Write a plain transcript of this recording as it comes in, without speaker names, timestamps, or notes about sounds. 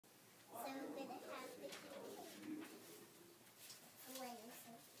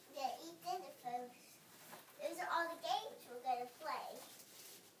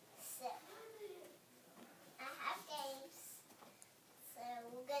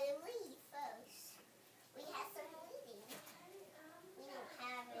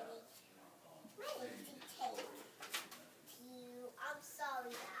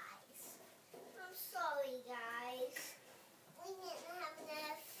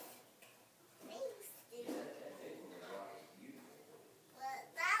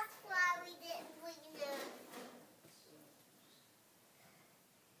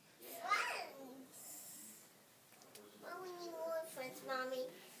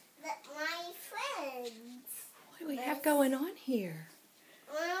my friends. What do we have going on here?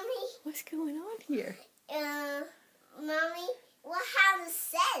 Mommy. What's going on here? Mommy, we'll have a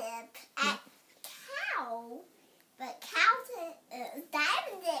setup at Cow, but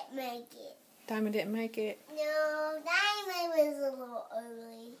Diamond didn't make it. Diamond didn't make it? No, Diamond was a little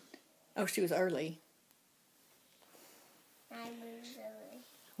early. Oh, she was early. Diamond was early.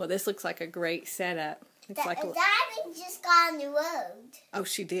 Well, this looks like a great setup. Diamond just got on the road. Oh,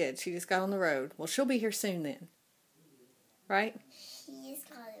 she did. She just got on the road. Well, she'll be here soon then. Right? She just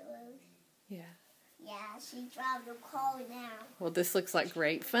got on the road. Yeah. Yeah, she drove the car now. Well, this looks like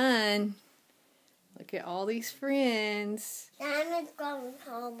great fun. Look at all these friends. Diamond's going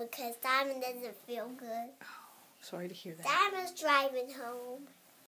home because Diamond doesn't feel good. Oh, sorry to hear that. Diamond's driving home.